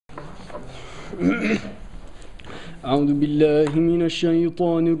أعوذ بالله من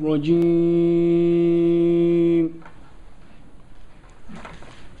الشيطان الرجيم.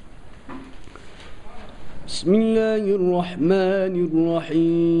 بسم الله الرحمن الرحيم.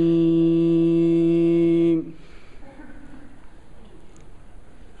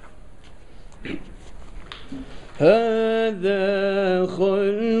 هذا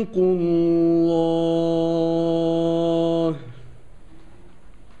خلق الله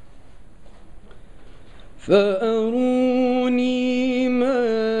فأروني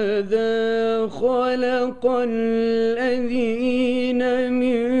ماذا خلق الذين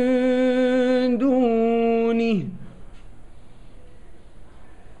من دونه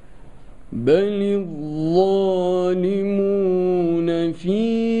بل الظالمون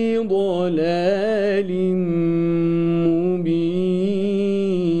في ضلال مبين.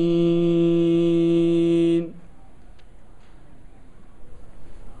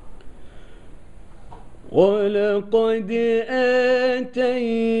 ولقد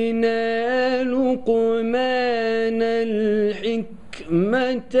آتينا لقمان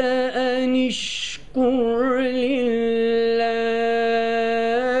الحكمة أن اشكر لله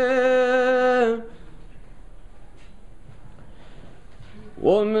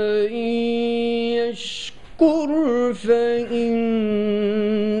ومن يشكر فإنما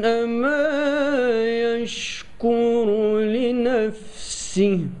يشكر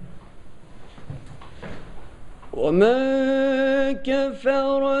لنفسه ومن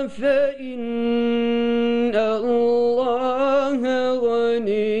كفر فإن الله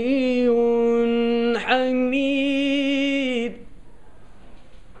غني حميد.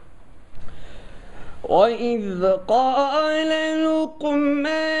 وإذ قال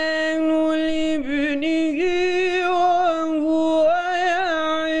لقمان لابنه وهو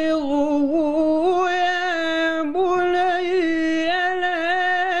يعظه يا بني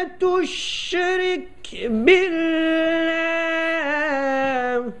لا تشرك بالله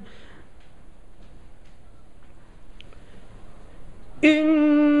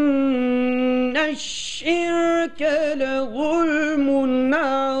إن الشرك لظلم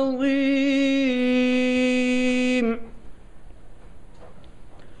عظيم.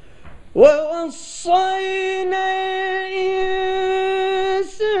 ووصينا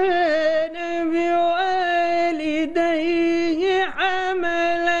الإنسان بوالديه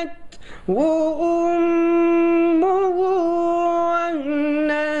حملته أمه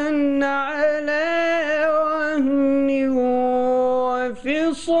وهنا على وهن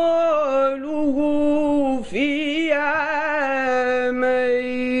وفصاله في عامين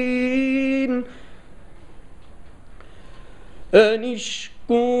أن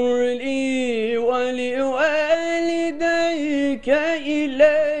اشكر لي ولوالديك إلي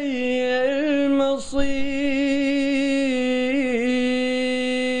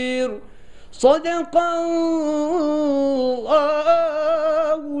المصير. صدق الله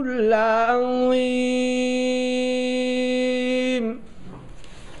العظيم.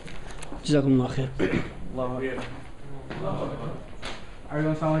 جزاكم الله خير.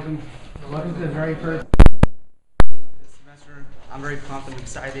 Everyone, assalamu alaikum. Welcome to the very first this semester. I'm very pumped and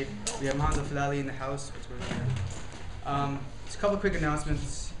excited. We have Hamza Filali in the house. Just a couple of quick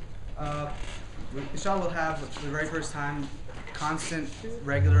announcements. Inshallah, we'll have for the very first time constant,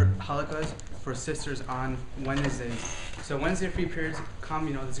 regular halakas for sisters on Wednesdays. So Wednesday free periods come.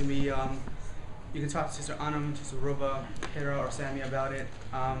 There's gonna be you can talk to Sister Anam, Sister Ruba, Hera, or Sammy about it.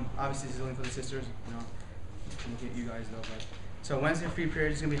 Obviously, this is only for the sisters. I'm looking at you guys though, but. So Wednesday free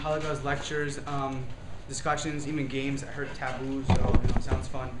period is going to be halakas, lectures, discussions, even games. I heard taboos, so it sounds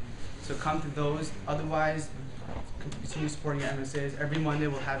fun. So come to those. Otherwise, continue supporting your MSAs. Every Monday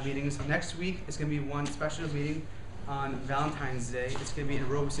we'll have meetings. Next week it's going to be one special meeting on Valentine's Day. It's going to be in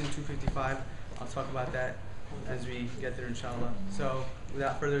Robeson 255. I'll talk about that as we get there, inshallah. So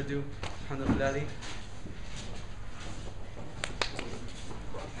without further ado, alhamdulillah.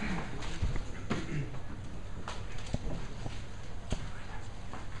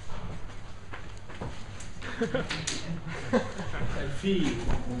 الفيل.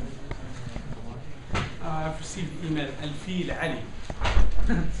 I've received email الفيل علي.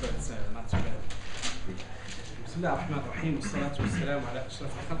 So it's not too bad. بسم الله الرحمن الرحيم والصلاة والسلام على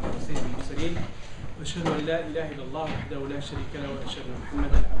أشرف الخلق وسيد المرسلين وأشهد أن لا إله إلا الله وحده لا شريك له وأشهد أن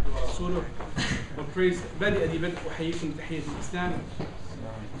محمدا عبده ورسوله. وبريز بادئ أديبا أحييكم تحية الإسلام.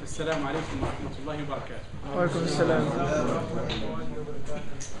 السلام عليكم ورحمة الله وبركاته. وعليكم السلام.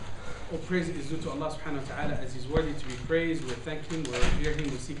 All praise is due to Allah subhanahu wa ta'ala as He's worthy to be praised. We thank Him, we revere Him,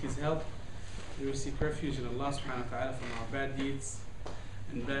 we seek His help. And we seek refuge in Allah subhanahu wa ta'ala from our bad deeds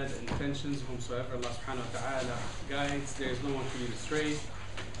and bad intentions. Whomsoever Allah subhanahu wa ta'ala guides, there is no one to lead astray.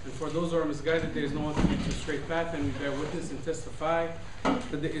 And for those who are misguided, there is no one to lead to a straight path, and we bear witness and testify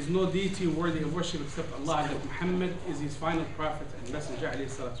that there is no deity worthy of worship except Allah, and that Muhammad is his final prophet and messenger, alayhi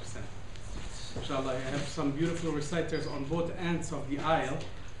salatu wasalam. Inshallah, I have some beautiful reciters on both ends of the aisle.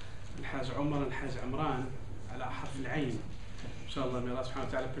 Al-Hajj Umar and Hajj Amran, ala harf al-ayn. Inshallah, may Allah subhanahu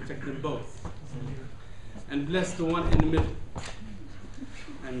wa ta'ala protect them both. And bless the one in the middle.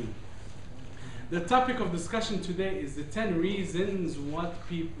 Ameen. The topic of discussion today is the 10 reasons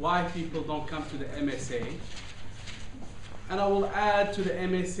why people don't come to the MSA. And I will add to the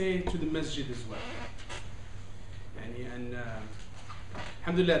MSA to the masjid as well. And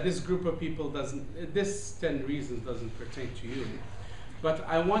alhamdulillah, this group of people this 10 reasons doesn't pertain to you. But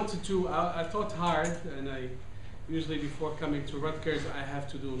I wanted to, I thought hard, and I usually before coming to Rutgers, I have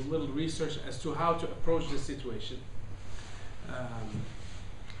to do a little research as to how to approach this situation.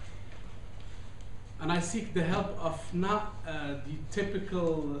 And I seek the help of not the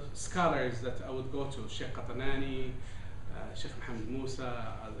typical scholars that I would go to, Sheikh Qatanani, Sheikh Muhammad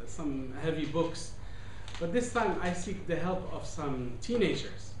Musa, some heavy books. But this time I seek the help of some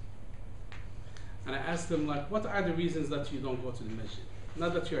teenagers. And I ask them, like, what are the reasons that you don't go to the masjid?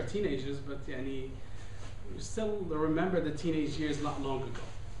 Not that you are teenagers, but you still remember the teenage years not long ago.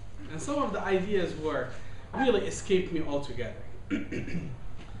 And some of the ideas really escaped me altogether.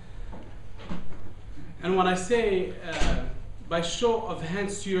 And when I say, by show of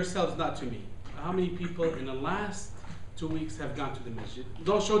hands to yourselves, not to me, how many people in the last 2 weeks have gone to the masjid?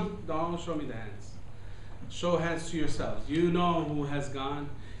 Don't show me the hands. Show hands to yourselves. You know who has gone.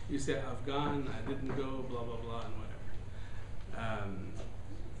 You say, I've gone, I didn't go, blah, blah, blah, and whatever.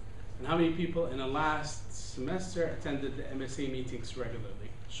 And how many people in the last semester attended the MSA meetings regularly?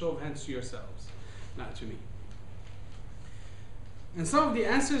 Show of hands to yourselves, not to me. And some of the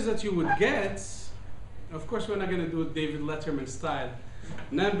answers that you would get, of course, we're not going to do it David Letterman style.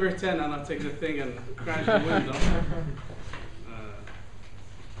 Number 10, and I'll take the thing and crash the window.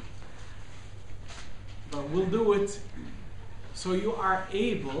 But we'll do it so you are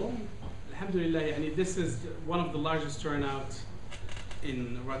able, alhamdulillah, this is one of the largest turnouts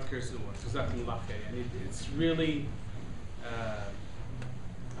in Rutgers in the world. It's really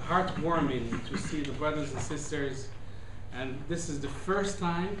heartwarming to see the brothers and sisters, and this is the first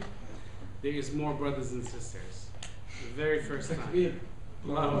time there is more brothers and sisters. The very first time.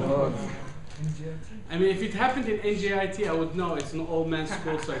 I mean, if it happened in NJIT, I would know it's an old man's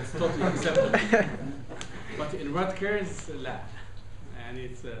school, so it's totally acceptable. But in Rutgers, la. And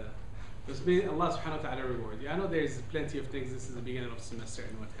it's been Allah subhanahu wa ta'ala reward you. I know there's plenty of things, this is the beginning of the semester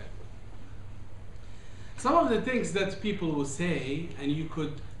and what have you. Some of the things that people will say, and you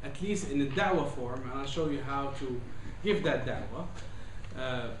could, at least in the da'wah form, and I'll show you how to give that da'wah,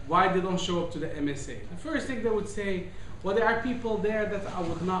 why they don't show up to the MSA. The first thing they would say, well, there are people there that I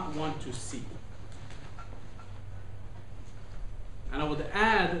would not want to see. And I would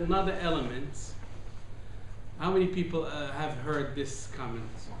add another element. How many people have heard this comment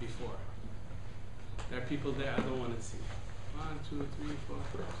before? There are people there I don't want to see. 1, 2, 3, 4,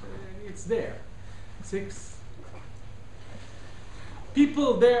 5, 6. It's there. 6.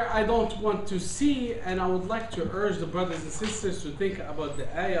 People there I don't want to see, and I would like to urge the brothers and sisters to think about the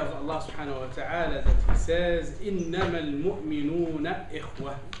ayah of Allah subhanahu wa ta'ala that He says, إِنَّمَا الْمُؤْمِنُونَ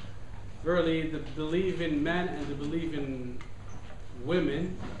إِخْوَةٌ. Verily, the believing men and the believing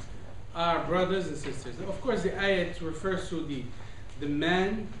women are brothers and sisters. Of course, the ayah refers to the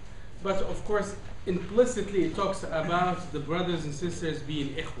men, but of course, implicitly it talks about the brothers and sisters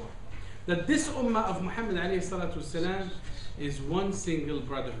being ikhwah. That this ummah of Muhammad alayhi salatu wasalam is one single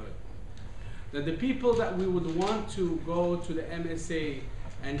brotherhood. That the people that we would want to go to the MSA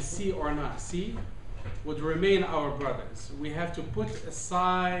and see or not see would remain our brothers. We have to put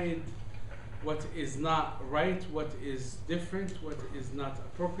aside what is not right, what is different, what is not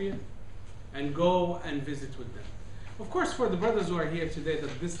appropriate, and go and visit with them. Of course, for the brothers who are here today,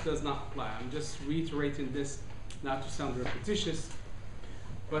 that this does not apply. I'm just reiterating this, not to sound repetitious,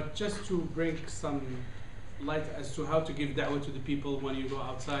 but just to bring some light as to how to give da'wah to the people when you go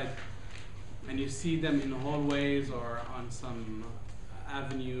outside and you see them in hallways or on some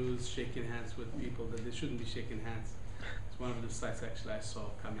avenues shaking hands with people that they shouldn't be shaking hands. It's one of the sights actually I saw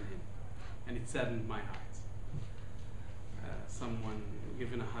coming in, and it saddened my heart. Someone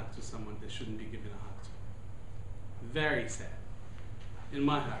giving a hug to someone they shouldn't be giving a hug to. Very sad. In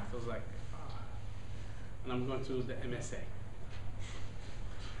my heart, I was like, oh. And I'm going to the MSA.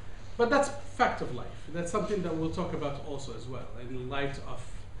 But that's fact of life. That's something that we'll talk about also as well, in light of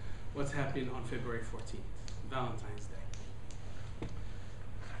what's happening on February 14th, Valentine's Day.